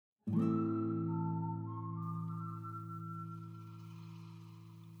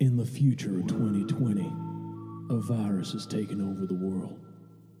In the future of 2020, a virus has taken over the world.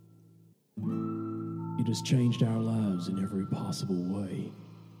 It has changed our lives in every possible way.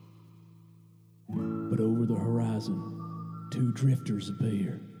 But over the horizon, two drifters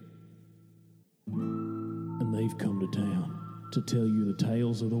appear. And they've come to town to tell you the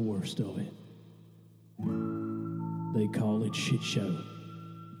tales of the worst of it. They call it Shit Show,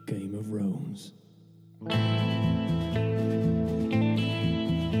 Game of Thrones.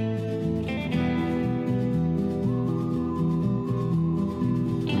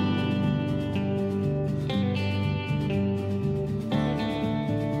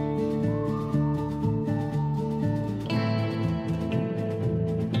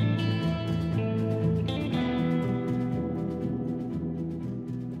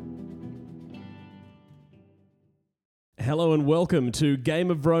 Hello and welcome to Game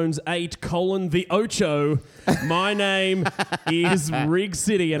of Thrones 8, the Ocho. My name is Rig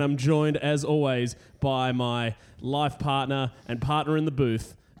City and I'm joined as always by my life partner and partner in the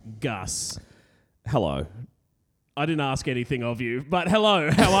booth, Gus. Hello. I didn't ask anything of you, but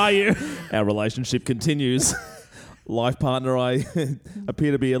hello, how are you? Our relationship continues. Life partner, I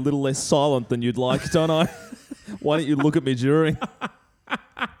appear to be a little less silent than you'd like, don't I? Why don't you look at me during?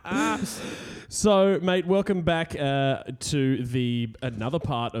 So, mate, welcome back to another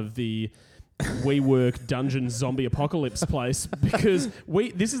part of the WeWork Dungeon Zombie Apocalypse place, because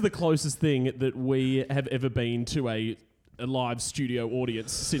this is the closest thing that we have ever been to a live studio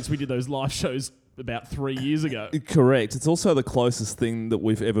audience since we did those live shows about 3 years ago. Correct. It's also the closest thing that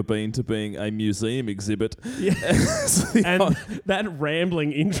we've ever been to being a museum exhibit. Yeah. And that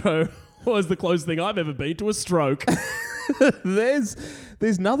rambling intro was the closest thing I've ever been to a stroke.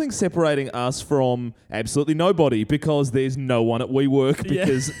 There's nothing separating us from absolutely nobody, because there's no one at WeWork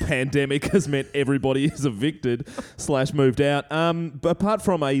because pandemic has meant everybody is evicted / moved out. But apart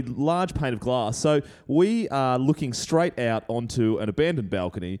from a large pane of glass, so we are looking straight out onto an abandoned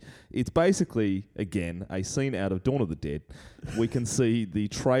balcony. It's basically, again, a scene out of Dawn of the Dead. We can see the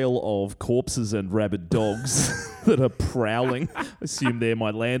trail of corpses and rabid dogs that are prowling. I assume they're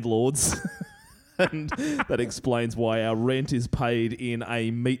my landlords. And that explains why our rent is paid in a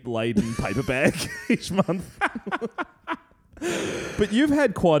meat-laden paper bag each month. But you've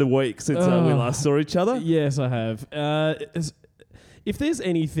had quite a week since we last saw each other. Yes, I have. If there's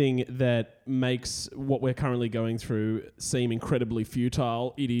anything that makes what we're currently going through seem incredibly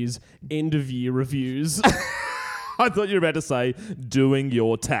futile, it is end-of-year reviews. I thought you were about to say doing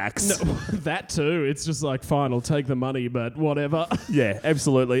your tax. No, that too. It's just like, fine, I'll take the money, but whatever. Yeah,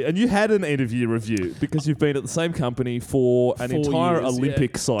 absolutely. And you had an end-of-year review because you've been at the same company for an 4 entire years,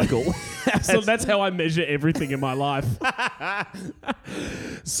 Olympic cycle. So that's how I measure everything in my life.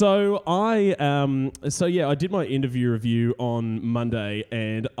 So I did my interview review on Monday,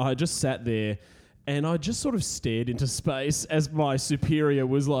 and I just sat there and I just sort of stared into space as my superior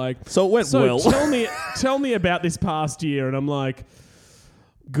was like, so it went well. Tell me about this past year. And I'm like,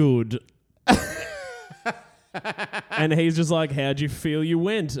 good. And he's just like, how'd you feel you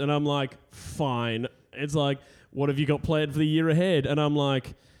went? And I'm like, fine. It's like, what have you got planned for the year ahead? And I'm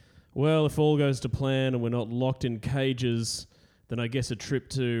like, well, if all goes to plan and we're not locked in cages, then I guess a trip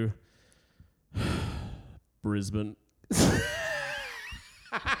to Brisbane.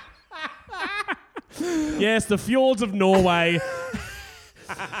 Yes, the fjords of Norway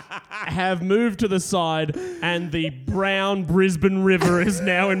have moved to the side, and the brown Brisbane River is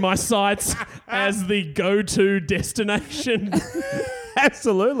now in my sights as the go-to destination.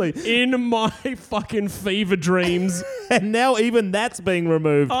 Absolutely. In my fucking fever dreams. And now even that's being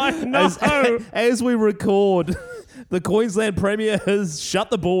removed. I know. As we record, the Queensland Premier has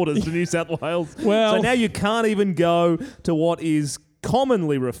shut the borders to New South Wales. Well, so now you can't even go to what is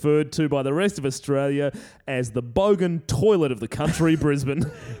commonly referred to by the rest of Australia as the bogan toilet of the country, Brisbane.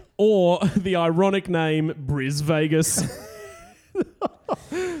 Or the ironic name, Bris Vegas.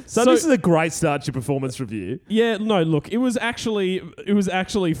 So this is a great start to your performance review. Yeah, no, look, it was actually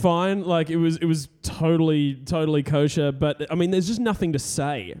fine. Like it was totally kosher, but I mean there's just nothing to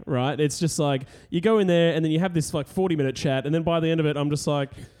say, right? It's just like you go in there and then you have this like 40-minute chat, and then by the end of it I'm just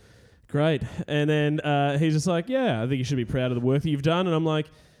like, great. And then he's just like, yeah, I think you should be proud of the work that you've done. And I'm like,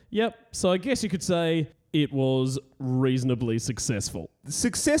 yep. So I guess you could say it was reasonably successful.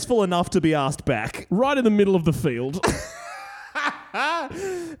 Successful enough to be asked back. Right in the middle of the field.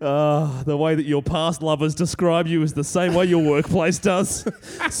 The way that your past lovers describe you is the same way your workplace does.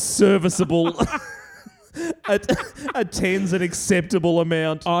 Serviceable. Attends an acceptable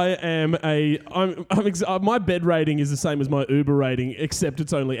amount. I'm my bed rating is the same as my Uber rating, except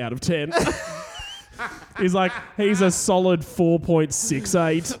it's only out of 10. He's like, he's a solid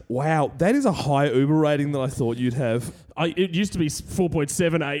 4.68. Wow, that is a higher Uber rating than I thought you'd have. It used to be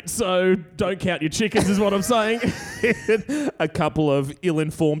 4.78, so don't count your chickens is what I'm saying. A couple of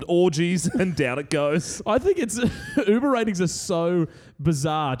ill-informed orgies and down it goes. I think Uber ratings are so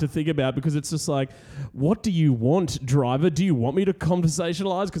bizarre to think about because it's just like, what do you want, driver? Do you want me to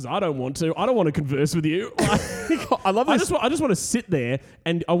conversationalize? Because I don't want to. I don't want to converse with you. I love this. I just want to sit there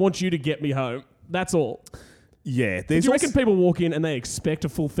and I want you to get me home. That's all. Yeah. Do you reckon people walk in and they expect a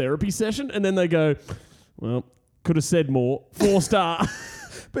full therapy session and then they go, well, could have said more. 4-star.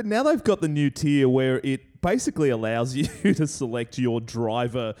 But now they've got the new tier where it basically allows you to select your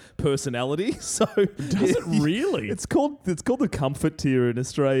driver personality. So Does it really? It's called the comfort tier in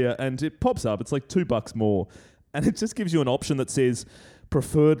Australia, and it pops up. It's like $2 more, and it just gives you an option that says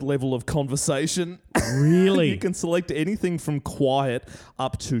preferred level of conversation. Really? You can select anything from quiet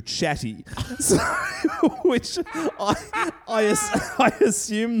up to chatty. So, which I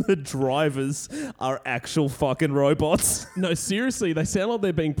assume the drivers are actual fucking robots. No, seriously, they sound like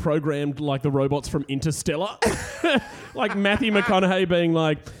they're being programmed like the robots from Interstellar. Like Matthew McConaughey being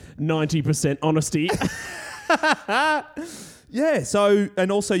like 90% honesty. Yeah, so, and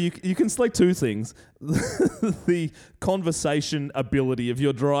also you can select two things. The conversation ability of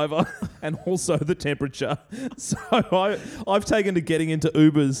your driver and also the temperature. So I've taken to getting into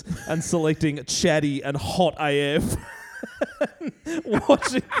Ubers and selecting chatty and hot AF.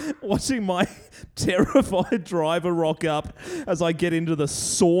 watching my terrified driver rock up as I get into the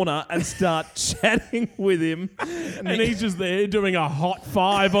sauna and start chatting with him. And he's just there doing a hot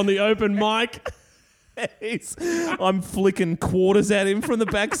 5 on the open mic. I'm flicking quarters at him from the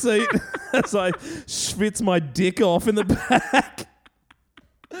back seat as I schwitz my dick off in the back.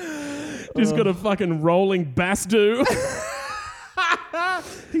 Just got a fucking rolling bass do.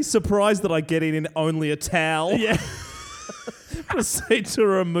 He's surprised that I get in only a towel. Yeah. Proceed to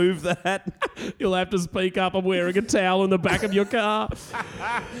remove that. You'll have to speak up. I'm wearing a towel in the back of your car.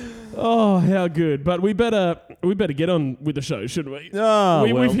 Oh, how good. But we better get on with the show, shouldn't we? Oh,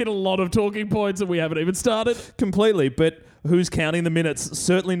 We've hit a lot of talking points and we haven't even started. Completely, but who's counting the minutes?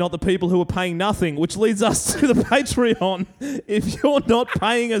 Certainly not the people who are paying nothing, which leads us to the Patreon. If you're not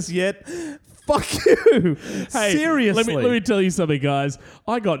paying us yet, fuck you. Hey, seriously. Let me tell you something, guys.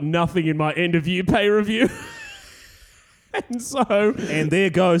 I got nothing in my end of year pay review. And there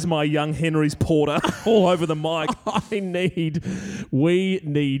goes my young Henry's Porter all over the mic. We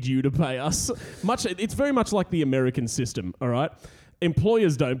need you to pay us. It's very much like the American system, all right?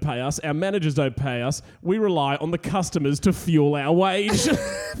 Employers don't pay us. Our managers don't pay us. We rely on the customers to fuel our wage.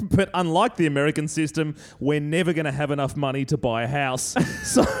 But unlike the American system, we're never going to have enough money to buy a house.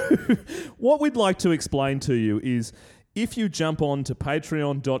 So what we'd like to explain to you is if you jump on to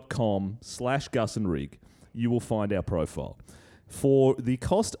patreon.com/Gus and Rig, you will find our profile. For the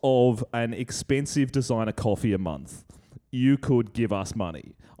cost of an expensive designer coffee a month, you could give us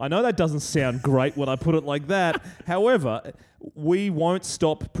money. I know that doesn't sound great when I put it like that. However, we won't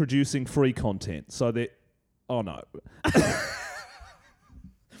stop producing free content. So that... Oh, no.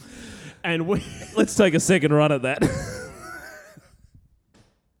 And let's take a second run at that.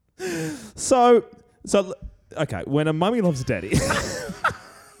 So, okay, when a mummy loves a daddy,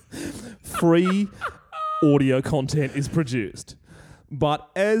 free audio content is produced. But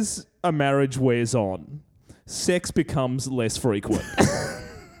as a marriage wears on, sex becomes less frequent.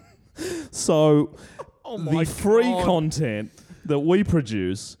 So the free content that we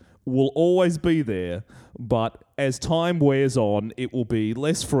produce will always be there, but as time wears on, it will be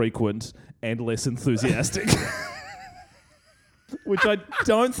less frequent and less enthusiastic. Which I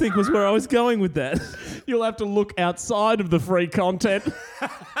don't think was where I was going with that. You'll have to look outside of the free content.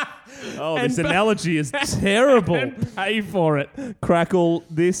 Oh, this analogy is terrible. And pay for it. Crackle,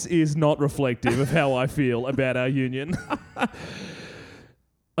 this is not reflective of how I feel about our union.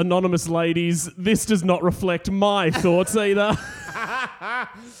 Anonymous ladies, this does not reflect my thoughts either.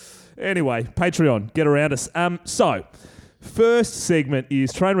 Anyway, Patreon, get around us. So, first segment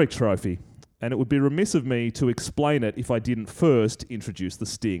is Trainwreck Trophy, and it would be remiss of me to explain it if I didn't first introduce the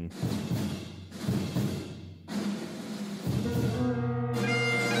sting.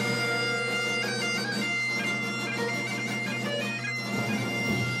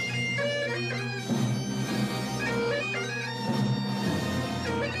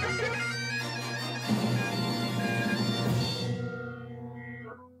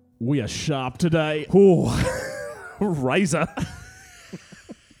 We are sharp today. Ooh, razor.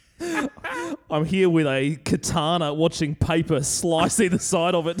 I'm here with a katana watching paper slice either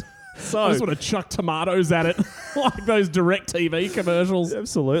side of it. So I just want to chuck tomatoes at it. like those direct TV commercials.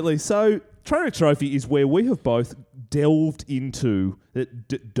 Absolutely. So, Trainwreck Trophy is where we have both delved into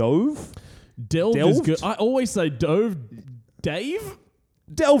Delved is good. I always say Dave.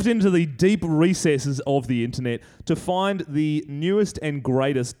 Delved into the deep recesses of the internet to find the newest and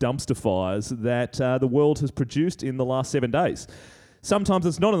greatest dumpster fires that the world has produced in the last 7 days. Sometimes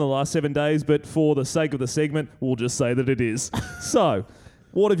it's not in the last 7 days, but for the sake of the segment, we'll just say that it is. So,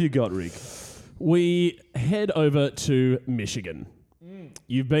 what have you got, Rick? We head over to Michigan.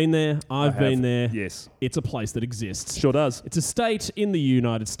 You've been there. I've been there. Yes. It's a place that exists. Sure does. It's a state in the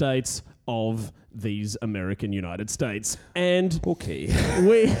United States of these American United States. And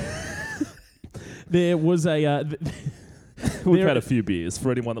there was a... We've had a few beers,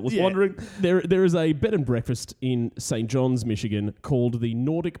 for anyone that was wondering. There is a bed and breakfast in St. John's, Michigan, called the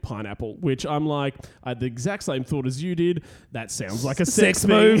Nordic Pineapple, which I'm like, I had the exact same thought as you did. That sounds like a sex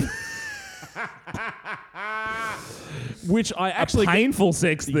move. Which I actually... A painful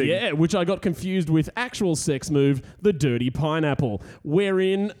sex thing. Yeah, which I got confused with actual sex move, the Dirty Pineapple,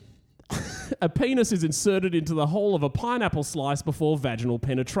 wherein... a penis is inserted into the hole of a pineapple slice before vaginal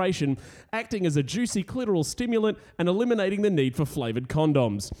penetration, acting as a juicy clitoral stimulant and eliminating the need for flavoured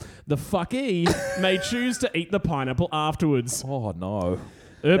condoms. The fuckee may choose to eat the pineapple afterwards. Oh, no.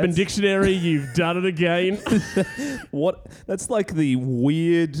 Urban Dictionary, you've done it again. What? That's like the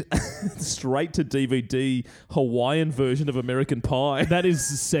weird, straight to DVD Hawaiian version of American Pie. That is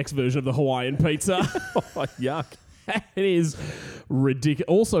the sex version of the Hawaiian pizza. Oh, yuck. It is ridiculous.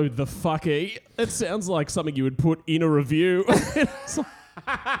 Also, the fucky. It sounds like something you would put in a review. The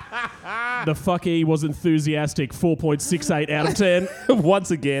fucky was enthusiastic, 4.68 out of 10.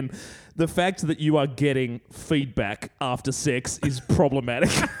 Once again, the fact that you are getting feedback after sex is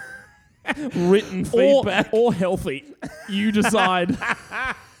problematic. Written feedback. Or healthy. You decide.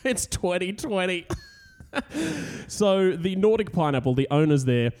 It's 2020. So, the Nordic Pineapple, the owners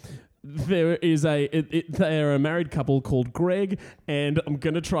there... There is they're a married couple called Greg, and I'm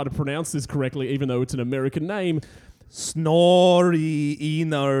going to try to pronounce this correctly, even though it's an American name. Snorri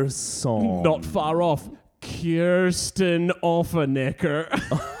Einarsson. Not far off. Kirsten Offenecker.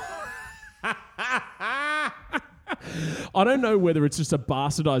 I don't know whether it's just a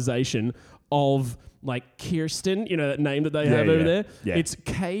bastardization of like Kirsten, you know, that name that they have over there. Yeah. It's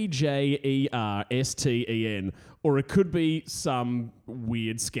Kjersten, or it could be some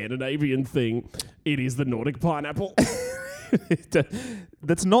weird Scandinavian thing. It is the Nordic Pineapple.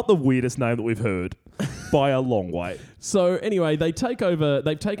 That's not the weirdest name that we've heard by a long way. So anyway, they've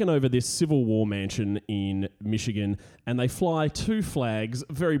taken over this Civil War mansion in Michigan, and they fly two flags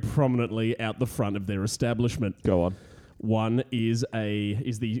very prominently out the front of their establishment. Go on. One is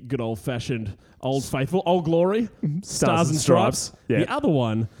the good old-fashioned, old faithful, Old Glory, Stars and Stripes. Yeah. The other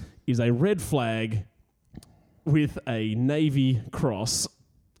one is a red flag with a navy cross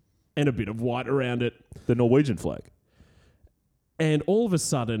and a bit of white around it. The Norwegian flag. And all of a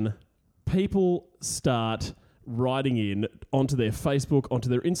sudden, people start writing in onto their Facebook, onto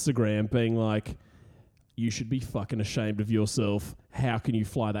their Instagram, being like, you should be fucking ashamed of yourself. How can you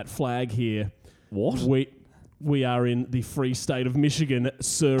fly that flag here? What? We are in the free state of Michigan,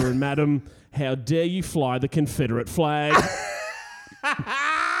 sir and madam. How dare you fly the Confederate flag?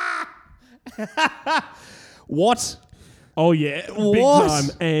 What? Oh, yeah. What? Big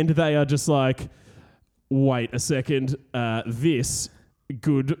time. And they are just like, wait a second. This,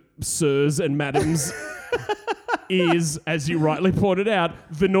 good sirs and madams, is, as you rightly pointed out,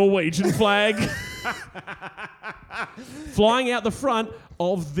 the Norwegian flag. Flying out the front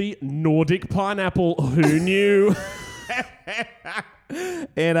of the Nordic Pineapple. Who knew?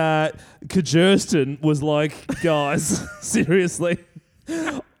 And Kjersten was like, guys, seriously,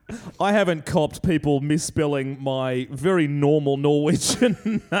 I haven't copped people misspelling my very normal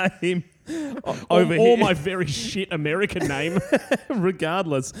Norwegian name over here. Or my very shit American name.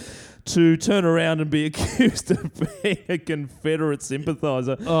 Regardless, to turn around and be accused of being a Confederate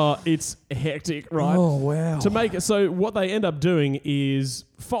sympathiser. Oh, it's hectic, right? Oh, wow. To make it so, what they end up doing is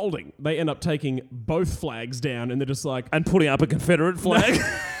folding. They end up taking both flags down, and they're just like, And putting up a Confederate flag.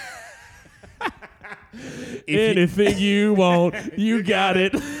 anything you want, you got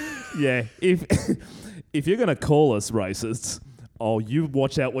it. Yeah. If you're going to call us racists, you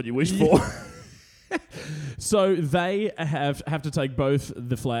watch out what you wish for. So they have to take both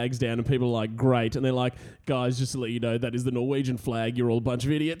the flags down, and people are like, great. And they're like, guys, just to let you know, that is the Norwegian flag. You're all a bunch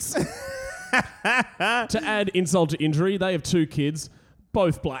of idiots. To add insult to injury, they have two kids,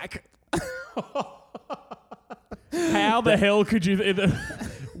 both black. How the hell could you...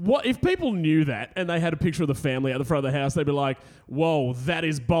 What if people knew that and they had a picture of the family at the front of the house? They'd be like, "Whoa, that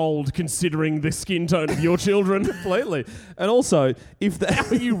is bold, considering the skin tone of your children." Completely. And also, if How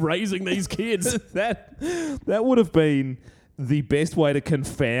are you raising these kids? that would have been the best way to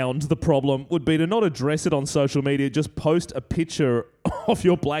confound the problem would be to not address it on social media, just post a picture of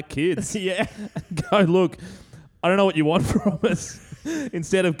your black kids. Yeah. Go, look, I don't know what you want from us.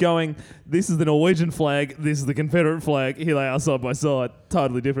 Instead of going, this is the Norwegian flag, this is the Confederate flag, here they are side by side,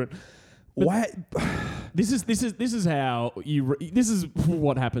 totally different. This is how you. This is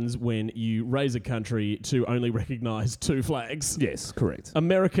what happens when you raise a country to only recognise two flags. Yes, correct.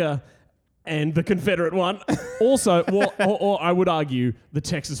 America and the Confederate one. Also, or I would argue the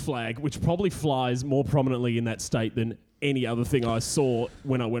Texas flag, which probably flies more prominently in that state than any other thing I saw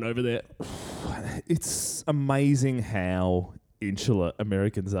when I went over there. It's amazing how insular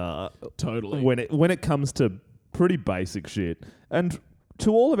Americans are. Totally. When it comes to pretty basic shit. And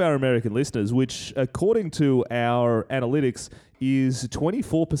to all of our American listeners, which according to our analytics is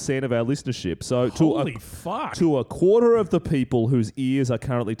 24% of our listenership. So Holy fuck. to a quarter of the people whose ears are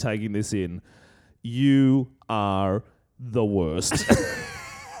currently taking this in, you are the worst.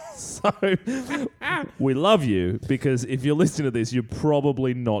 So we love you, because if you're listening to this, you're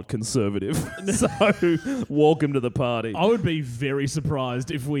probably not conservative. So welcome to the party. I would be very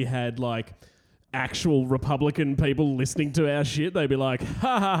surprised if we had like actual Republican people listening to our shit. They'd be like,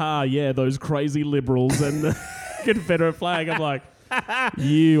 ha ha ha, yeah, those crazy liberals and the Confederate flag. I'm like,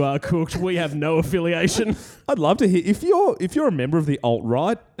 you are cooked. We have no affiliation. I'd love to hear if you're a member of the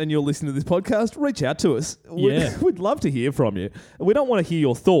alt-right and you're listening to this podcast, reach out to us. We'd love to hear from you. We don't want to hear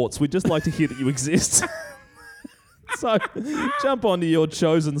your thoughts. We'd just like to hear that you exist. So jump onto your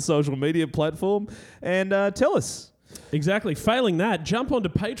chosen social media platform and tell us. Exactly. Failing that, jump onto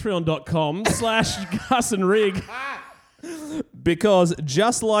patreon.com/Gus and Rig. Because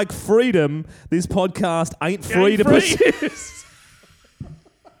just like freedom, this podcast ain't free to produce.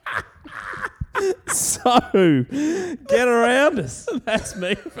 So, get around us. That's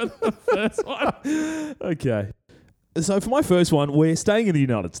me for the first one. Okay. So, for my first one, we're staying in the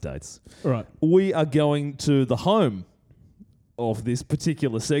United States. Right. We are going to the home of this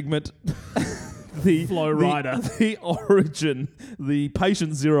particular segment. The Flow Rider. The origin, the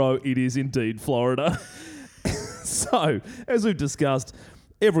patient zero, it is indeed Florida. So, as we've discussed,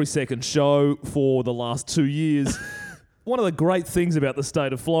 every second show for the last 2 years, one of the great things about the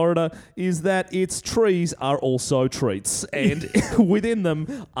state of Florida is that its trees are also treats. And within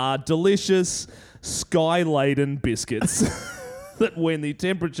them are delicious, sky-laden biscuits that, when the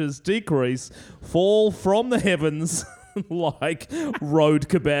temperatures decrease, fall from the heavens like road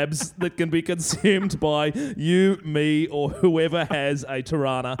kebabs that can be consumed by you, me, or whoever has a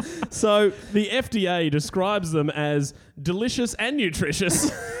Tirana. So the FDA describes them as delicious and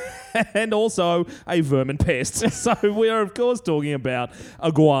nutritious. And also a vermin pest. So we are, of course, talking about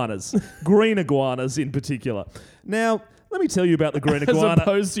iguanas, green iguanas in particular. Now, let me tell you about the green iguana. As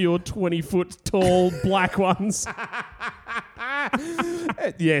opposed to your 20-foot tall black ones.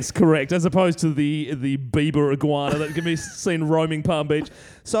 Yes, correct. As opposed to the Bieber iguana that can be seen roaming Palm Beach.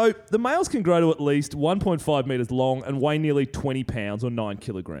 So the males can grow to at least 1.5 meters long and weigh nearly 20 pounds or 9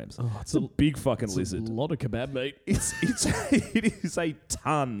 kilograms. Oh, it's a big fucking lizard. A lot of kebab meat. It is a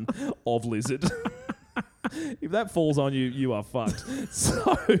ton of lizard. If that falls on you, you are fucked.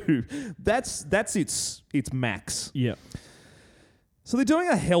 So that's its max. Yeah. So they're doing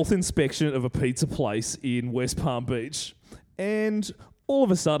a health inspection of a pizza place in West Palm Beach, and all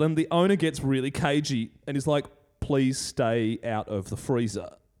of a sudden the owner gets really cagey and is like, please stay out of the freezer.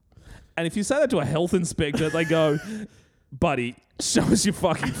 And if you say that to a health inspector, they go, buddy, show us your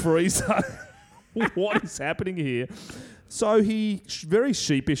fucking freezer. What is happening here? So he very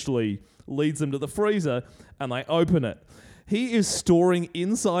sheepishly leads them to the freezer and they open it. He is storing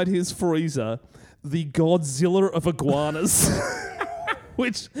inside his freezer the Godzilla of iguanas,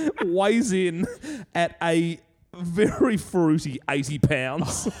 which weighs in at a very fruity 80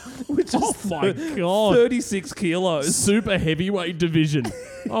 pounds, which is my God. 36 kilos. Super heavyweight division.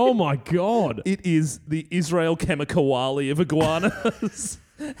 Oh my God. It is the Israel Kamikawali of iguanas.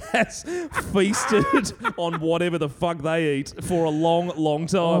 Has feasted on whatever the fuck they eat for a long, long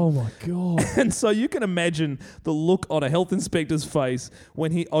time. Oh my God. And so you can imagine the look on a health inspector's face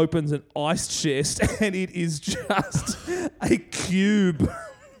when he opens an iced chest and it is just a cube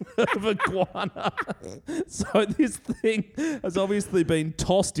of iguana. So this thing has obviously been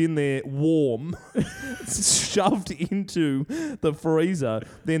tossed in there warm, shoved into the freezer,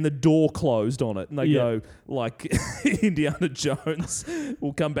 then the door closed on it. And they go, like Indiana Jones,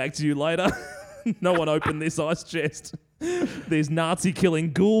 we'll come back to you later. No one opened this ice chest. There's Nazi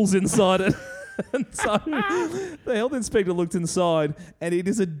killing ghouls inside it. And so the health inspector looked inside, and it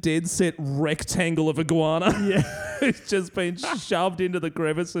is a dead set rectangle of iguana. Yeah. It's just been shoved into the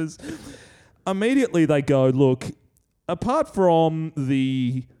crevices. Immediately they go, look, apart from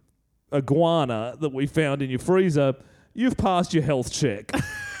the iguana that we found in your freezer, you've passed your health check.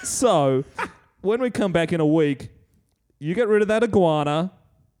 So when we come back in a week, you get rid of that iguana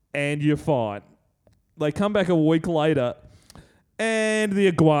and you're fine. They come back a week later and the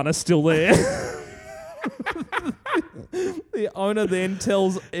iguana's still there. The owner then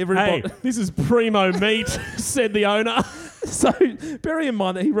tells everybody... Hey, this is primo meat, said the owner. So bear in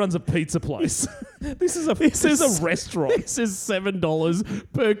mind that he runs a pizza place. This is a restaurant. This is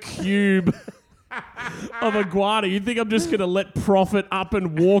 $7 per cube of iguana. You think I'm just going to let profit up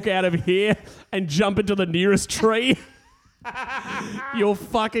and walk out of here and jump into the nearest tree? You're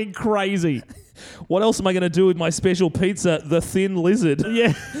fucking crazy. What else am I going to do with my special pizza, the Thin Lizard?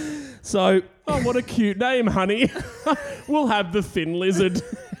 Yeah. So... Oh, what a cute name, honey. We'll have the Thin Lizard.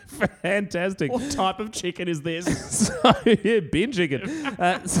 Fantastic. What type of chicken is this? So, yeah, bin chicken.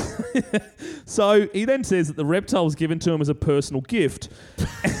 So he then says that the reptile was given to him as a personal gift.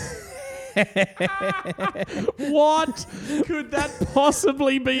 What could that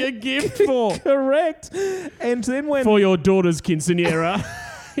possibly be a gift for? Correct. And then when... For your daughter's quinceanera.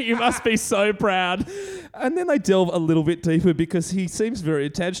 You must be so proud. And then they delve a little bit deeper because he seems very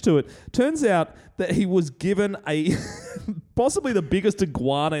attached to it. Turns out that he was given a possibly the biggest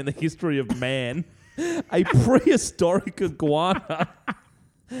iguana in the history of man, a prehistoric iguana,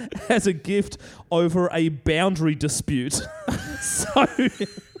 as a gift over a boundary dispute. So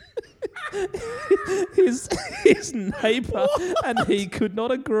his neighbour and he could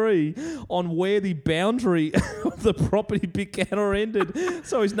not agree on where the boundary of the property began or ended.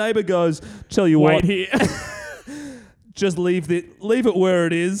 So his neighbour goes, tell you Wait what, here. just leave it where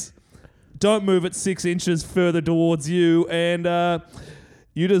it is. Don't move it 6 inches further towards you, and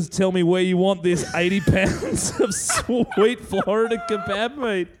you just tell me where you want this 80 pounds of sweet Florida kebab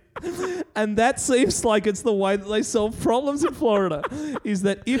meat. And that seems like it's the way that they solve problems in Florida, is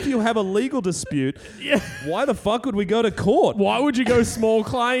that if you have a legal dispute, why the fuck would we go to court? Why would you go small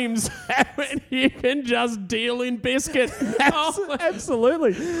claims when you can just deal in biscuit?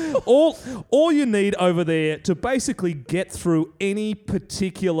 Absolutely. All you need over there to basically get through any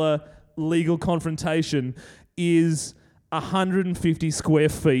particular legal confrontation is 150 square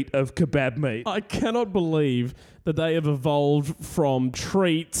feet of kebab meat. I cannot believe that they have evolved from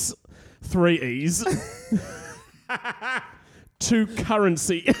treats, 3 E's, to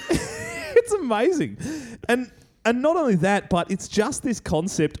currency. It's amazing. And not only that, but it's just this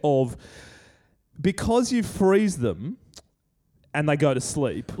concept of, because you freeze them and they go to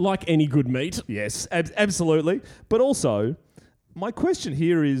sleep. Like any good meat. Yes, absolutely. But also, my question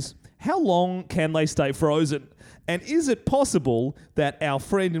here is, how long can they stay frozen? And is it possible that our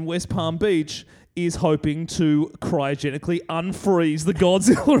friend in West Palm Beach is hoping to cryogenically unfreeze the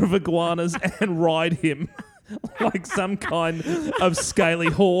Godzilla of iguanas and ride him like some kind of scaly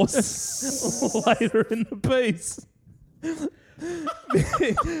horse later in the piece?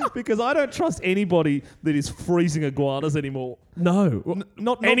 Because I don't trust anybody that is freezing iguanas anymore. No.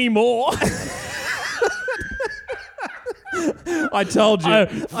 Not anymore. I told you.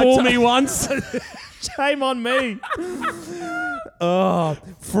 Fool me once. Shame on me. Oh,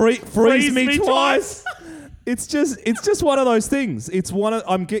 freeze me twice. It's just one of those things. It's one of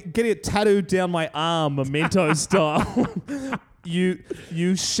I'm getting it tattooed down my arm, memento style.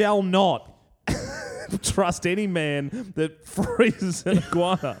 You shall not trust any man that freezes an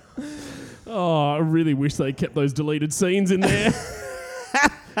iguana. Oh, I really wish they kept those deleted scenes in there.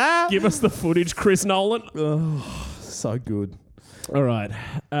 Give us the footage, Chris Nolan. Oh, so good. All right.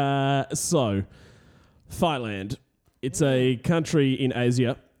 So, Thailand. It's a country in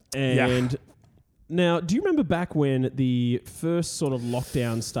Asia. And now, do you remember back when the first sort of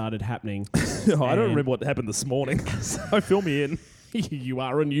lockdown started happening? I don't remember what happened this morning. So fill me in. You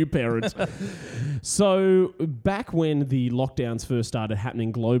are a new parent. So back when the lockdowns first started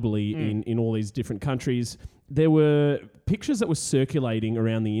happening globally in all these different countries, there were pictures that were circulating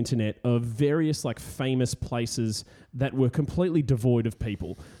around the internet of various like famous places that were completely devoid of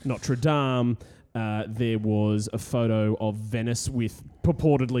people. Notre Dame. There was a photo of Venice with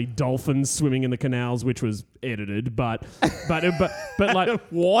purportedly dolphins swimming in the canals, which was edited, but like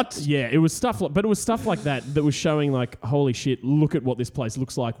what? Yeah, it was stuff like, but it was stuff like that was showing like, holy shit, look at what this place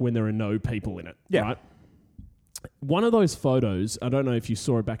looks like when there are no people in it. Yeah. Right? One of those photos, I don't know if you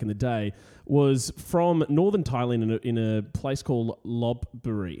saw it back in the day, was from northern Thailand in a place called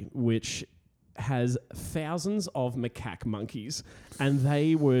Lopburi, which has thousands of macaque monkeys, and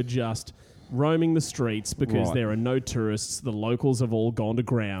they were just roaming the streets because Right. there are no tourists. The locals have all gone to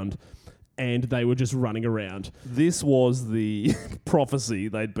ground, and they were just running around. This was the prophecy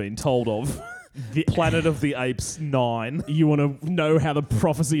they'd been told of. The- Planet of the Apes 9. You want to know how the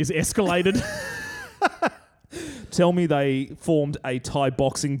prophecy has escalated? Tell me they formed a Thai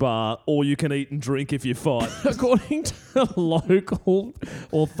boxing bar, all you can eat and drink if you fight. According to local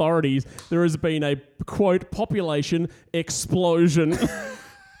authorities, there has been a, quote, population explosion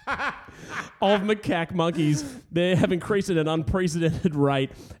of macaque monkeys. They have increased at an unprecedented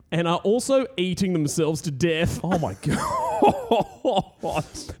rate and are also eating themselves to death. Oh my God.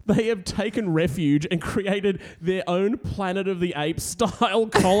 They have taken refuge and created their own Planet of the Apes style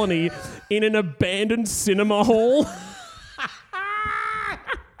colony in an abandoned cinema hall,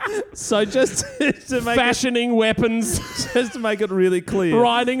 So just to make fashioning weapons, just to make it really clear,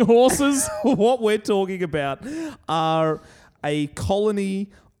 riding horses. what we're talking about are a colony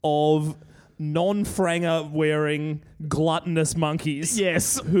of non-franger wearing gluttonous monkeys.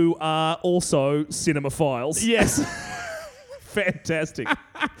 Yes. Who are also cinemaphiles. Yes. Fantastic.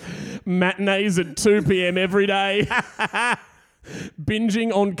 Matinees at 2 p.m. every day.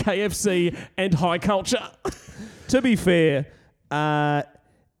 Binging on KFC and high culture. To be fair,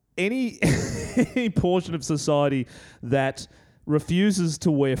 any portion of society that refuses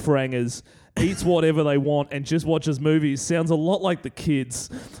to wear frangers, eats whatever they want, and just watches movies sounds a lot like the kids.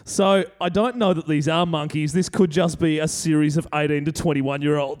 So I don't know that these are monkeys. This could just be a series of 18 to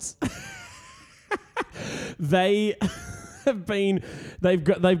 21-year-olds. They have been,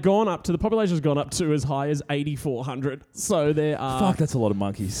 they've gone up to, the population's gone up to as high as 8,400. So there are Fuck, that's a lot of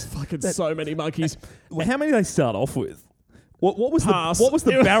monkeys. fucking so many monkeys. How many did they start off with? What was Pass.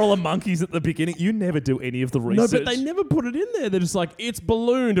 the barrel of monkeys at the beginning? You never do any of the No, research. but they never put it in there. They're just like, it's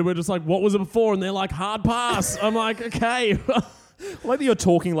ballooned. And we're just like, what was it before? And they're like, hard pass. I'm like, okay. Like that you're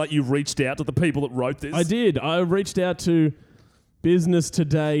talking like you reached out to the people that wrote this. I did. I reached out to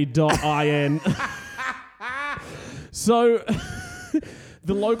businesstoday.in. So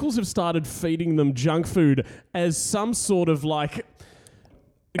the locals have started feeding them junk food as some sort of like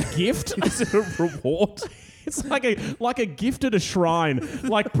gift. Is it a reward? It's like a gift at a shrine.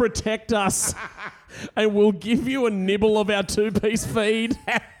 Like, protect us and we'll give you a nibble of our 2-piece feed.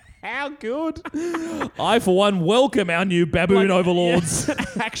 How good. I, for one, welcome our new baboon Like, overlords. yeah,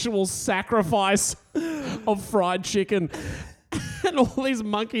 actual sacrifice of fried chicken. And all these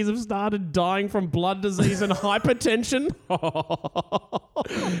monkeys have started dying from blood disease and hypertension.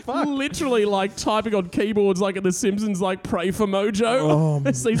 Literally like typing on keyboards like in The Simpsons, like pray for Mojo.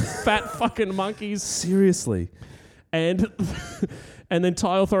 It's these fat fucking monkeys. Seriously. And then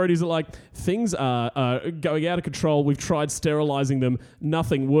Thai authorities are like, things are going out of control. We've tried sterilizing them.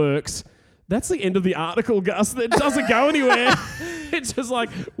 Nothing works. That's the end of the article, Gus. It doesn't go anywhere. It's just like,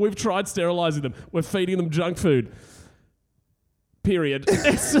 we've tried sterilizing them. We're feeding them junk food. Period.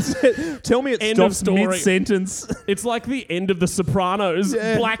 It's just, Tell me it End of stops story. mid-sentence. it's like the end of The Sopranos.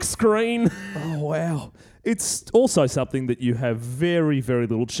 Yeah. Black screen. Oh, wow. It's also something that you have very, very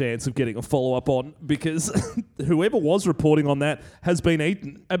little chance of getting a follow-up on because whoever was reporting on that has been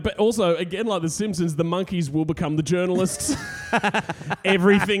eaten. But also, again, like The Simpsons, the monkeys will become the journalists.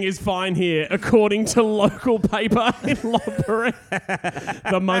 Everything is fine here, according to local paper in Lopburi.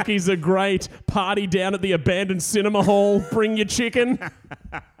 The monkeys are great. Party down at the abandoned cinema hall. Bring your chicken.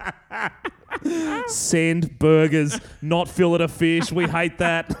 Send burgers, not fillet of fish. We hate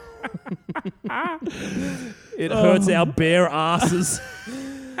that. It hurts our bare asses.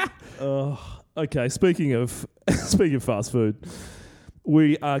 Okay, speaking of fast food,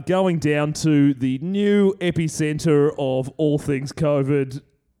 we are going down to the new epicenter of all things COVID,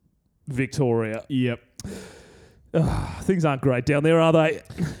 Victoria. Yep. Things aren't great down there, are they?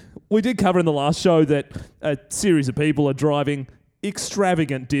 We did cover in the last show that a series of people are driving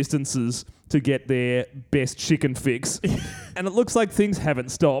extravagant distances to get their best chicken fix. And it looks like things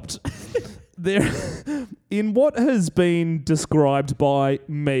haven't stopped. There, in what has been described by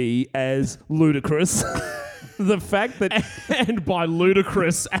me as ludicrous, the fact that... And by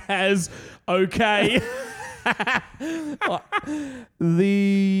ludicrous as okay.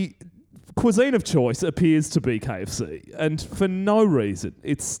 The cuisine of choice appears to be KFC, and for no reason.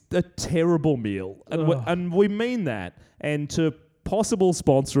 It's a terrible meal, and we mean that. And to possible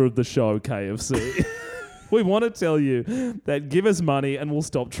sponsor of the show, KFC, we want to tell you that give us money and we'll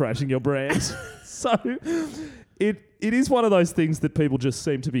stop trashing your brand. So it is one of those things that people just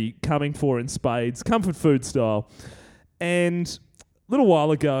seem to be coming for in spades, comfort food style. And a little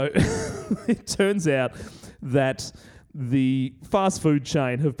while ago, it turns out that the fast food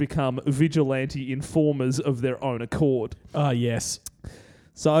chain have become vigilante informers of their own accord. Ah, yes.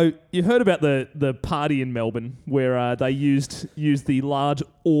 So you heard about the party in Melbourne where they used the large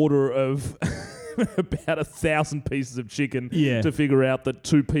order of about 1,000 pieces of chicken to figure out that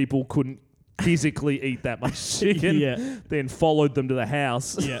 2 people couldn't physically eat that much chicken, then followed them to the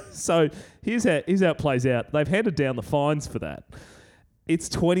house. Yeah. So here's how it plays out. They've handed down the fines for that. It's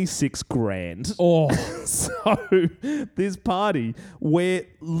 26 grand. Oh. So this party where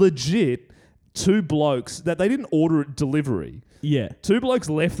legit 2 blokes that they didn't order it delivery. Yeah. 2 blokes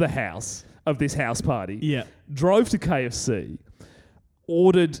left the house of this house party. Yeah. Drove to KFC,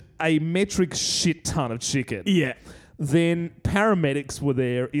 ordered a metric shit ton of chicken. Yeah. Then paramedics were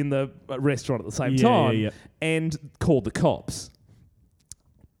there in the restaurant at the same time and called the cops.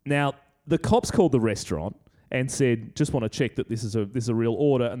 Now, the cops called the restaurant and said, just want to check that this is a real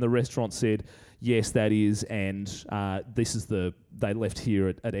order. And the restaurant said, yes, that is. And they left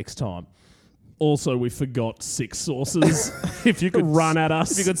here at X time. Also, we forgot 6 sauces. If you could run at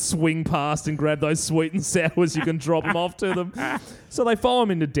us. If you could swing past and grab those sweet and sours, you can drop them off to them. So they follow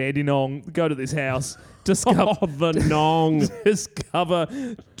him into Dandenong, go to this house, discover the Nong.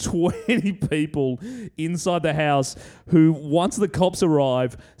 discover 20 people inside the house who, once the cops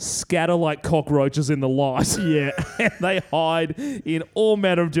arrive, scatter like cockroaches in the light. Yeah. And they hide in all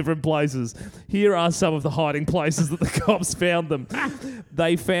manner of different places. Here are some of the hiding places that the cops found them.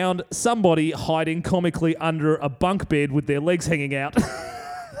 They found somebody hiding comically under a bunk bed with their legs hanging out.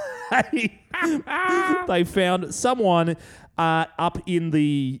 They found someone up in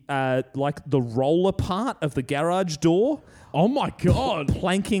the the roller part of the garage door. Oh my God.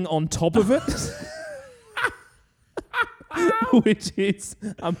 Planking on top of it. Which is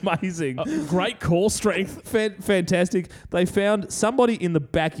amazing. Great core strength. Fantastic. They found somebody in the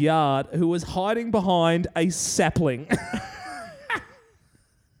backyard who was hiding behind a sapling.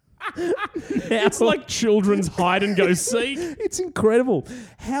 It's like children's hide and go seek. It's incredible.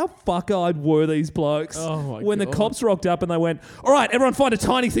 How fuck-eyed were these blokes when the cops rocked up and they went, all right, everyone find a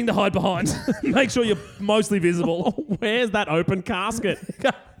tiny thing to hide behind. Make sure you're mostly visible. Where's that open casket?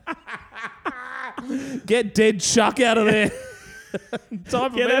 Get dead Chuck out of there.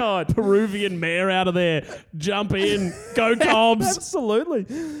 Time for Get me that hide. Peruvian mayor out of there. Jump in. Go Cobbs. Absolutely.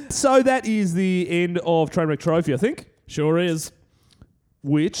 So that is the end of Trainwreck Trophy, I think. Sure is.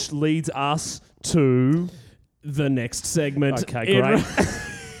 Which leads us to the next segment. Okay, great.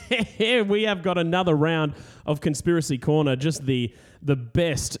 Here we have got another round of Conspiracy Corner, just the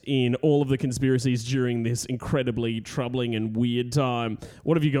best in all of the conspiracies during this incredibly troubling and weird time.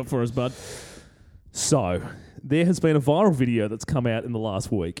 What have you got for us, bud? So, there has been a viral video that's come out in the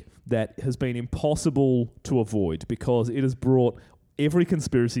last week that has been impossible to avoid because it has brought every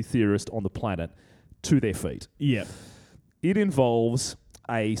conspiracy theorist on the planet to their feet. Yeah. It involves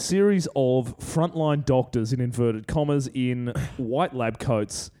a series of frontline doctors, in inverted commas, in white lab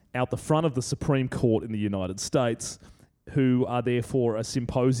coats out the front of the Supreme Court in the United States, who are there for a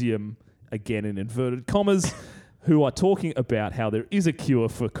symposium, again in inverted commas, who are talking about how there is a cure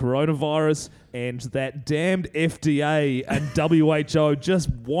for coronavirus and that damned FDA and WHO just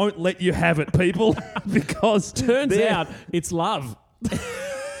won't let you have it, people, because turns out it's love.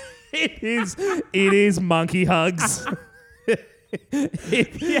 It is monkey hugs.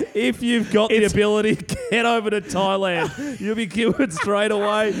 If you've got the ability, get over to Thailand. You'll be cured straight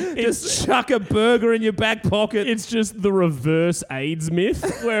away. Just chuck a burger in your back pocket. It's just the reverse AIDS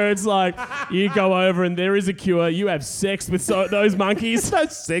myth, where it's like you go over and there is a cure. You have sex with those monkeys,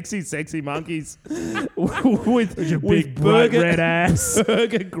 those sexy monkeys, with your big bright red ass,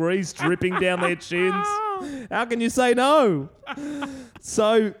 burger grease dripping down their chins. How can you say no?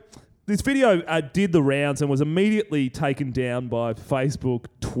 So. This video did the rounds and was immediately taken down by Facebook,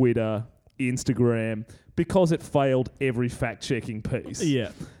 Twitter, Instagram, because it failed every fact-checking piece.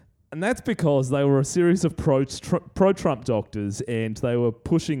 Yeah. And that's because they were a series of pro-Trump doctors and they were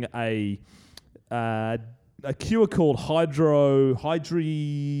pushing a cure called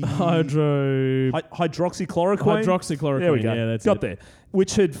hydroxychloroquine. Hydroxychloroquine. There we go. Yeah, that's Got it. there.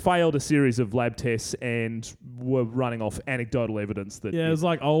 Which had failed a series of lab tests and were running off anecdotal evidence that... Yeah, it was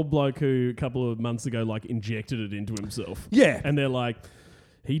like old bloke who a couple of months ago injected it into himself. Yeah. And they're like,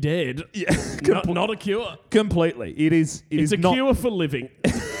 he dead. Yeah. Not a cure. Completely. It's a not, cure for living.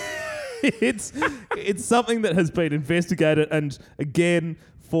 It's something that has been investigated, and again,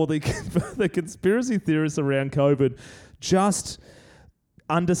 for the conspiracy theorists around COVID, just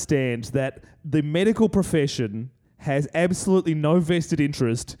understand that the medical profession has absolutely no vested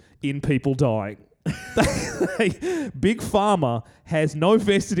interest in people dying. Big Pharma has no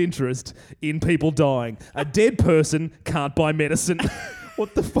vested interest in people dying. A dead person can't buy medicine.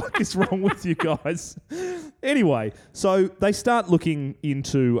 What the fuck is wrong with you guys? Anyway, so they start looking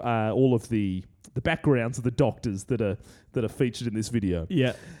into all of the backgrounds of the doctors that are featured in this video.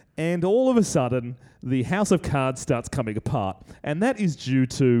 Yeah. And all of a sudden, the house of cards starts coming apart. And that is due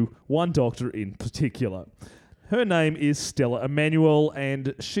to one doctor in particular. Her name is Stella Emanuel,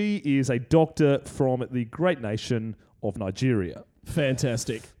 and she is a doctor from the great nation of Nigeria.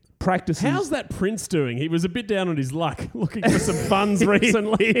 Fantastic. Practices. How's that prince doing? He was a bit down on his luck, looking for some funds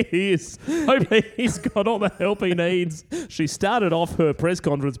recently. He is. Hope he's got all the help he needs. She started off her press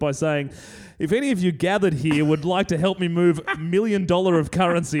conference by saying, if any of you gathered here would like to help me move $1 million of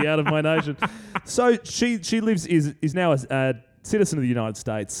currency out of my nation. So she is now a citizen of the United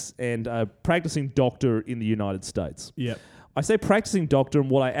States and a practicing doctor in the United States. Yeah. I say practicing doctor, and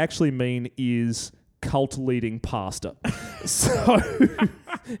what I actually mean is cult-leading pastor. So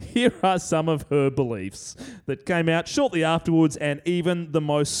here are some of her beliefs that came out shortly afterwards, and even the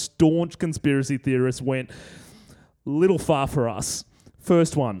most staunch conspiracy theorists went little far for us.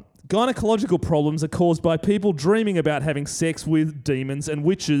 First one. Gynecological problems are caused by people dreaming about having sex with demons and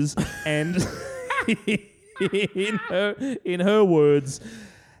witches, and in her words,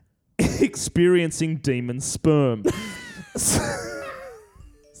 experiencing demon sperm.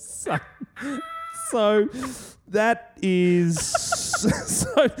 So that is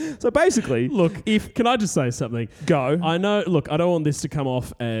so basically, Look, can I just say something? go. I know. Look, I don't want this to come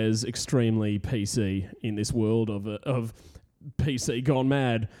off as extremely PC in this world of PC gone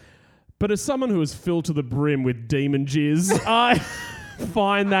mad. But as someone who is filled to the brim with demon jizz, I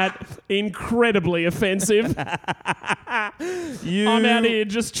find that incredibly offensive. I'm out here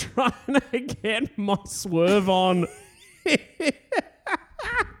just trying to get my swerve on.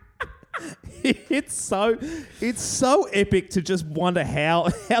 It's so epic to just wonder how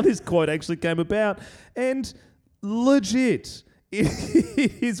this quote actually came about, and legit,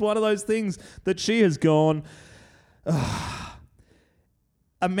 it is one of those things that she has gone.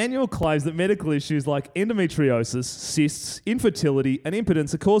 Emanuel claims that medical issues like endometriosis, cysts, infertility, and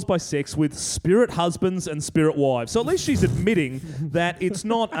impotence are caused by sex with spirit husbands and spirit wives. So at least she's admitting that it's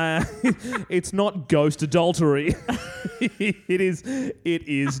not ghost adultery. It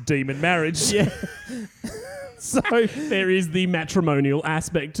is demon marriage. Yeah. So There is the matrimonial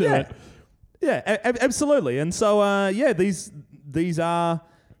aspect to it. Yeah, absolutely. And so these are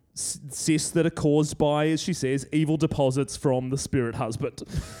cysts that are caused by, as she says, evil deposits from the spirit husband.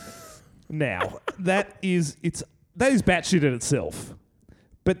 Now, that is batshit in itself.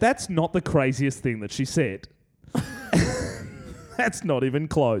 But that's not the craziest thing that she said. That's not even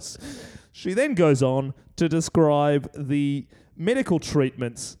close. She then goes on to describe the medical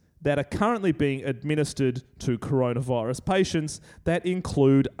treatments that are currently being administered to coronavirus patients that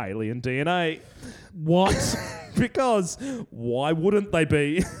include alien DNA. What? Because why wouldn't they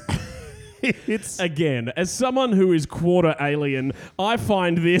be? It's Again, as someone who is quarter alien, I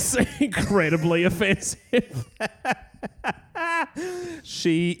find this incredibly offensive.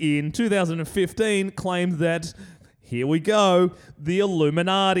 She, in 2015, claimed that, here we go, the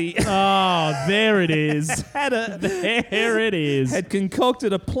Illuminati Oh, there it is. there it is. had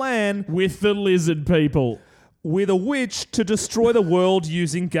concocted a plan With the lizard people. with a witch to destroy the world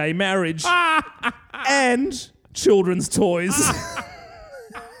using gay marriage and children's toys.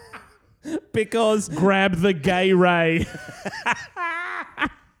 Because Grab the gay ray.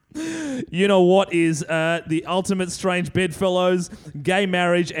 you know what is the ultimate strange bedfellows? Gay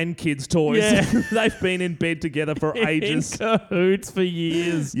marriage and kids' toys. Yeah. They've been in bed together for ages. In cahoots for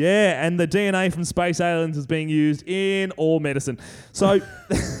years. Yeah, and the DNA from space aliens is being used in all medicine. So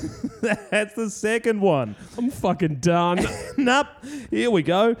that's the second one. I'm fucking done. Nope. Here we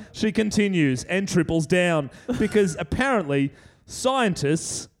go. She continues and triples down because apparently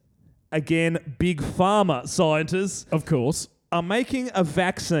scientists, again, big pharma scientists, Of course. are making a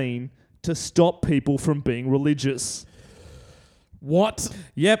vaccine to stop people from being religious. What?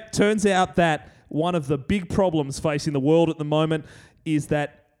 Yep, turns out that one of the big problems facing the world at the moment is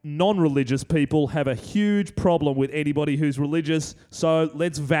that non-religious people have a huge problem with anybody who's religious, so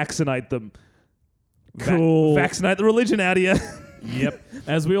let's vaccinate them. Cool. Vaccinate the religion out of you. Yep.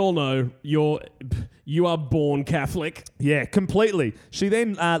 As we all know, you are born Catholic. Yeah, completely. She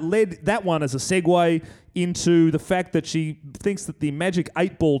then led that one as a segue into the fact that she thinks that the magic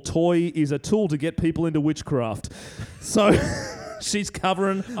 8-ball toy is a tool to get people into witchcraft. So she's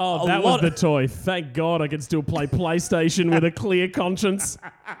covering Oh, a that lot was the toy. Thank God I can still play PlayStation with a clear conscience.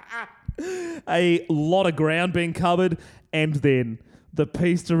 a lot of ground being covered, and then the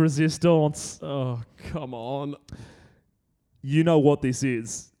piece de resistance. Oh, come on. You know what this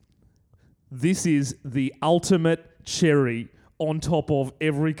is. This is the ultimate cherry on top of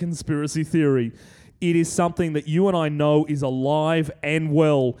every conspiracy theory. It is something that you and I know is alive and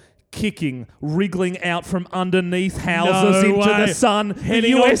well, kicking, wriggling out from underneath houses No into way. the sun.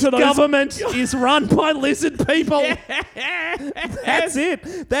 Heading the US onto those- government is run by lizard people. That's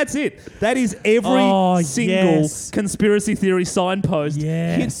it. That's it. That is every single conspiracy theory signpost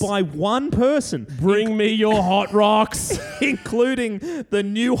hit by one person. Bring me your hot rocks. Including the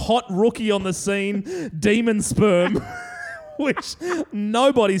new hot rookie on the scene, Demon Sperm, which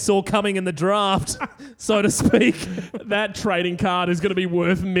nobody saw coming in the draft, so to speak. That trading card is going to be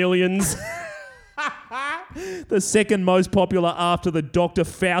worth millions. The second most popular after the Dr.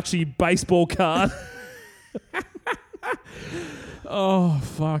 Fauci baseball card. Oh,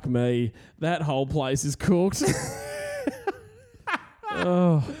 fuck me. That whole place is cooked.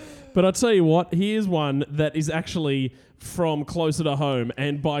 Oh. But I'll tell you what, here's one that is actually from closer to home.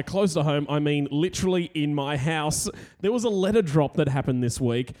 And by closer to home, I mean literally in my house. There was a letter drop that happened this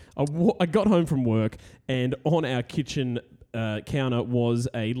week. I got home from work, and on our kitchen counter was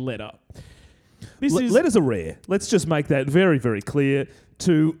a letter. Letters are rare. Let's just make that very, very clear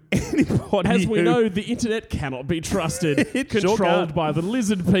to anybody. As we who- know, the internet cannot be trusted. It sure Controlled can't. by the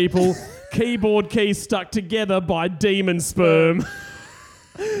lizard people. Keyboard keys stuck together by demon sperm.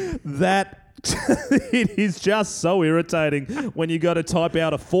 that it is just so irritating when you got to type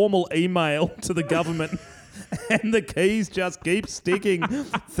out a formal email to the government and the keys just keep sticking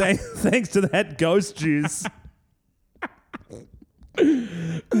thanks to that ghost juice.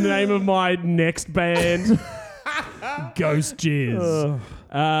 Name of my next band. Ghost Jizz.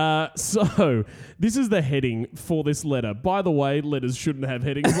 So, this is the heading for this letter. By the way, letters shouldn't have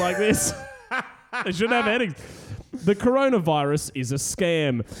headings like this. They shouldn't have headings. The coronavirus is a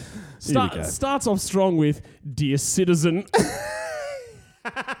scam. go. Starts off strong with, Dear Citizen.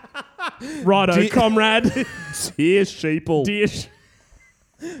 Righto, Dear- comrade. Dear sheeple.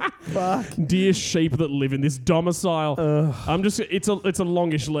 Dear sheep that live in this domicile. It's a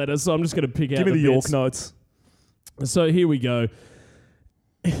longish letter, so I'm just going to pick out Give me the York bits. notes. So here we go.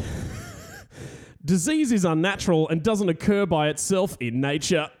 Disease is unnatural and doesn't occur by itself in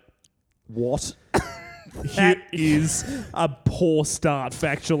nature. What? That is a poor start,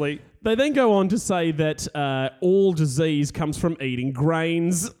 factually. They then go on to say that all disease comes from eating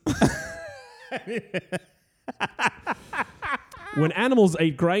grains. When animals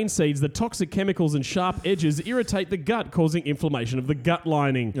eat grain seeds, the toxic chemicals and sharp edges irritate the gut, causing inflammation of the gut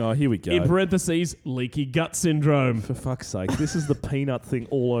lining. Oh, here we go. In parentheses, leaky gut syndrome. For fuck's sake, this is the peanut thing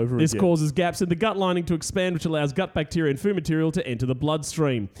all over This again. causes gaps in the gut lining to expand, which allows gut bacteria and food material to enter the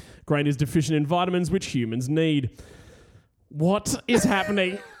bloodstream. Grain is deficient in vitamins, which humans need. What is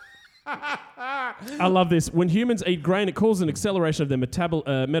happening? I love this. When humans eat grain, it causes an acceleration of their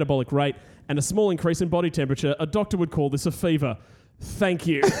metabolic rate and a small increase in body temperature. A doctor would call this a fever. Thank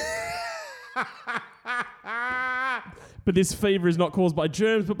you. But this fever is not caused by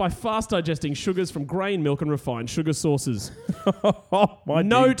germs, but by fast digesting sugars from grain, milk, and refined sugar sources.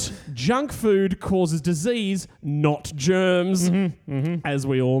 Note, junk food causes disease, not germs, as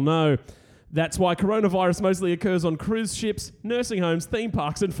we all know. That's why coronavirus mostly occurs on cruise ships, nursing homes, theme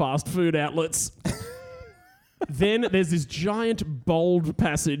parks, and fast food outlets. Then there's this giant bold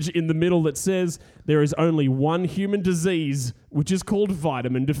passage in the middle that says there is only one human disease, which is called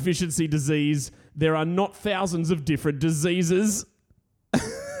vitamin deficiency disease. There are not thousands of different diseases.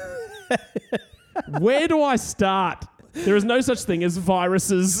 Where do I start? There is no such thing as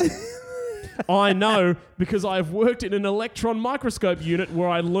viruses. I know because I've worked in an electron microscope unit where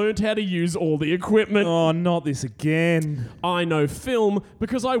I learned how to use all the equipment. Oh, not this again. I know film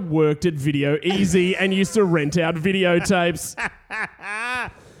because I worked at Video Easy and used to rent out videotapes.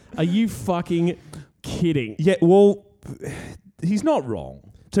 Are you fucking kidding? Yeah, well, he's not wrong.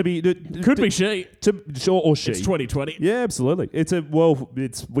 Could be she. Sure, or she. It's 2020. Yeah, absolutely.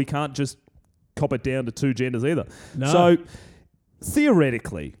 We can't just cop it down to two genders either. No. So,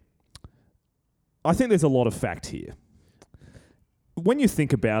 theoretically, I think there's a lot of fact here. When you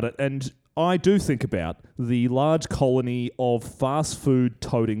think about it, and I do think about the large colony of fast food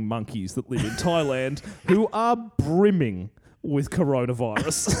toting monkeys that live in Thailand who are brimming with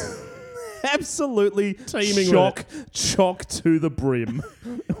coronavirus. Absolutely Teeming chock to the brim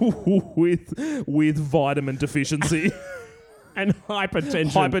with vitamin deficiency. And hypertension.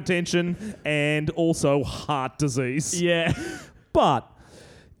 Hypertension and also heart disease. Yeah. But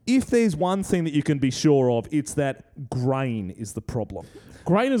if there's one thing that you can be sure of, it's that grain is the problem.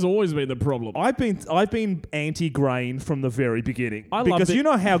 Grain has always been the problem. I've been anti-grain from the very beginning. I because loved it. you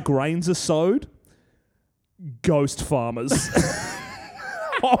know how grains are sowed? Ghost farmers.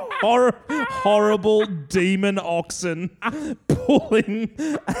 Horrible demon oxen pulling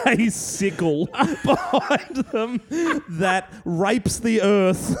a sickle behind them that rapes the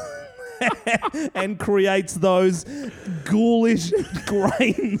earth and creates those ghoulish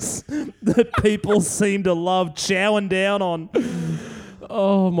grains that people seem to love chowing down on.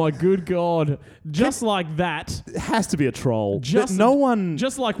 Oh my good God. Just like that. It has to be a troll. Just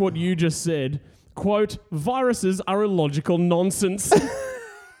like what you just said. Quote, viruses are illogical nonsense.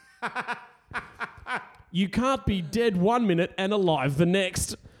 You can't be dead 1 minute and alive the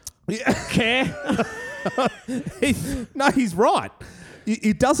next. Care? He's right.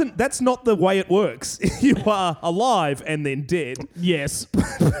 It doesn't. That's not the way it works. You are alive and then dead. Yes.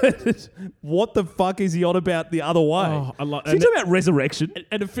 What the fuck is he on about the other way? Oh, Is he talking about resurrection?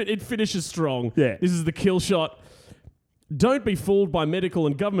 And it finishes strong. Yeah. This is the kill shot. Don't be fooled by medical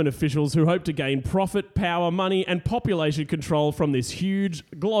and government officials who hope to gain profit, power, money, and population control from this huge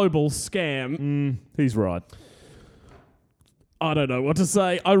global scam. He's right. I don't know what to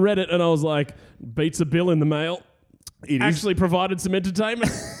say. I read it and I was like, beats a bill in the mail. It Actually provided some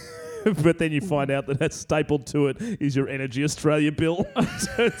entertainment. But then you find out that that's stapled to it is your Energy Australia bill.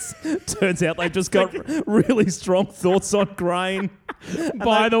 turns out they've just got really strong thoughts on grain.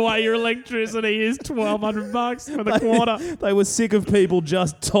 By the way, your electricity is $1,200 for the quarter. They were sick of people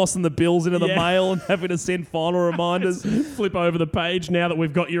just tossing the bills into the Yeah. mail and having to send final reminders. Flip over the page now that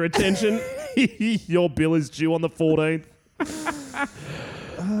we've got your attention. Your bill is due on the 14th.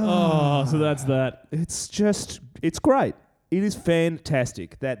 Oh, so that's that. It's great. It is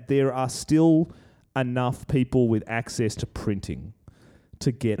fantastic that there are still enough people with access to printing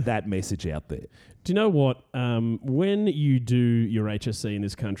to get that message out there. Do you know what? When you do your HSC in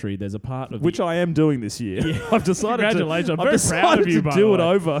this country, there's a part of Which I am doing this year. Yeah. I've decided Congratulations. I'm I've very decided proud of you, to by do the it way.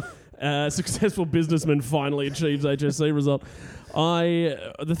 over. Successful businessman finally achieves HSC result.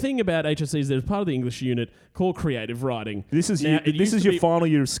 The thing about HSC is there's part of the English unit called creative writing. This is Now, it used to your be- final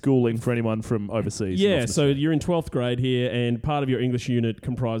year of schooling for anyone from overseas. Yeah, so you're in 12th grade here, and part of your English unit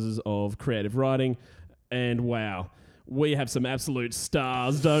comprises of creative writing. And wow, we have some absolute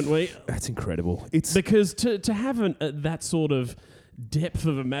stars, don't we? That's incredible. It's Because to have that sort of depth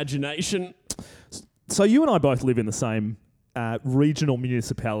of imagination. so you and I both live in the same regional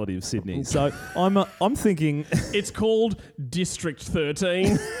municipality of Sydney. So I'm thinking It's called District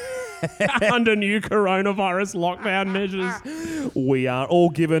 13 under new coronavirus lockdown measures. we are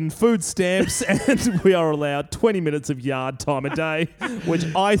all given food stamps and we are allowed 20 minutes of yard time a day, which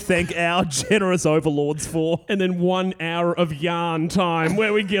I thank our generous overlords for. And then 1 hour of yarn time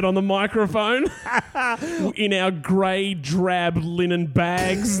where we get on the microphone in our grey drab linen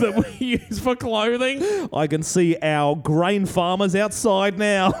bags that we use for clothing. I can see our grain farmers outside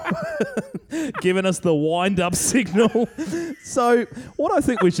now giving us the wind-up signal. So what I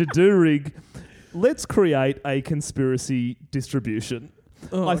think we should do, Rig, let's create a conspiracy distribution.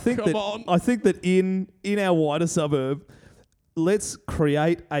 Oh, I think that in our wider suburb, let's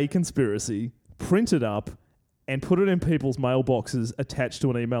create a conspiracy, print it up, and put it in people's mailboxes attached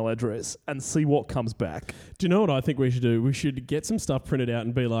to an email address and see what comes back. Do you know what I think we should do? We should get some stuff printed out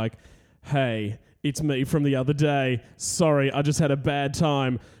and be like, hey, it's me from the other day. Sorry, I just had a bad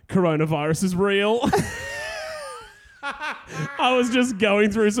time. Coronavirus is real. I was just going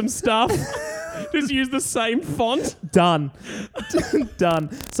through some stuff. Just use the same font. Done.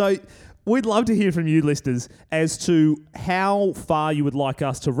 Done. So we'd love to hear from you, listeners, as to how far you would like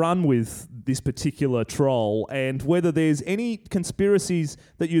us to run with this particular troll and whether there's any conspiracies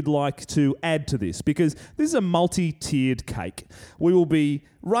that you'd like to add to this, because this is a multi-tiered cake. We will be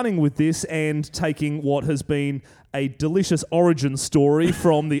running with this and taking what has been a delicious origin story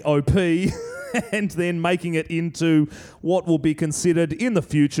from the OP and then making it into what will be considered in the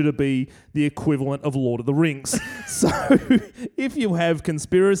future to be the equivalent of Lord of the Rings. So if you have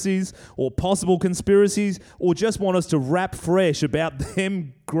conspiracies or possible conspiracies or just want us to rap fresh about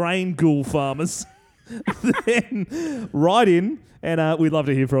them grain ghoul farmers, then write in and we'd love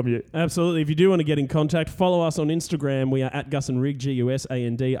to hear from you. Absolutely. If you do want to get in contact, follow us on Instagram. We are at Gus and Rig,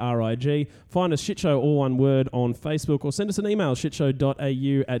 GUSANDRIG. Find us Shitshow, all one word, on Facebook, or send us an email,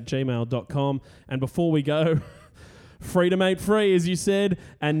 shitshow.au@gmail.com. And before we go, freedom ain't free, as you said,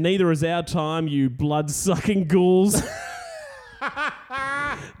 and neither is our time, you blood-sucking ghouls.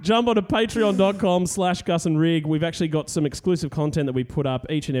 Jump onto patreon.com/Gus and Rig. We've actually got some exclusive content that we put up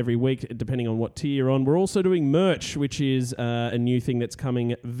each and every week, depending on what tier you're on. We're also doing merch, which is a new thing that's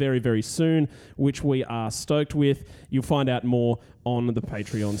coming very, very soon, which we are stoked with. You'll find out more on the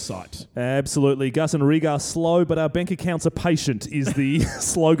Patreon site. Absolutely. Gus and Rig are slow, but our bank accounts are patient is the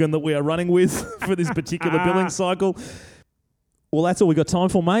slogan that we are running with for this particular billing cycle. Well, that's all we got time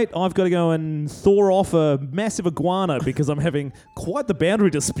for, mate. I've got to go and thaw off a massive iguana because I'm having quite the boundary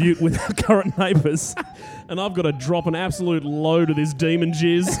dispute with our current neighbours. And I've got to drop an absolute load of this demon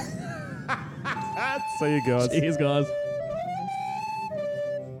jizz. See you guys. Cheers, guys.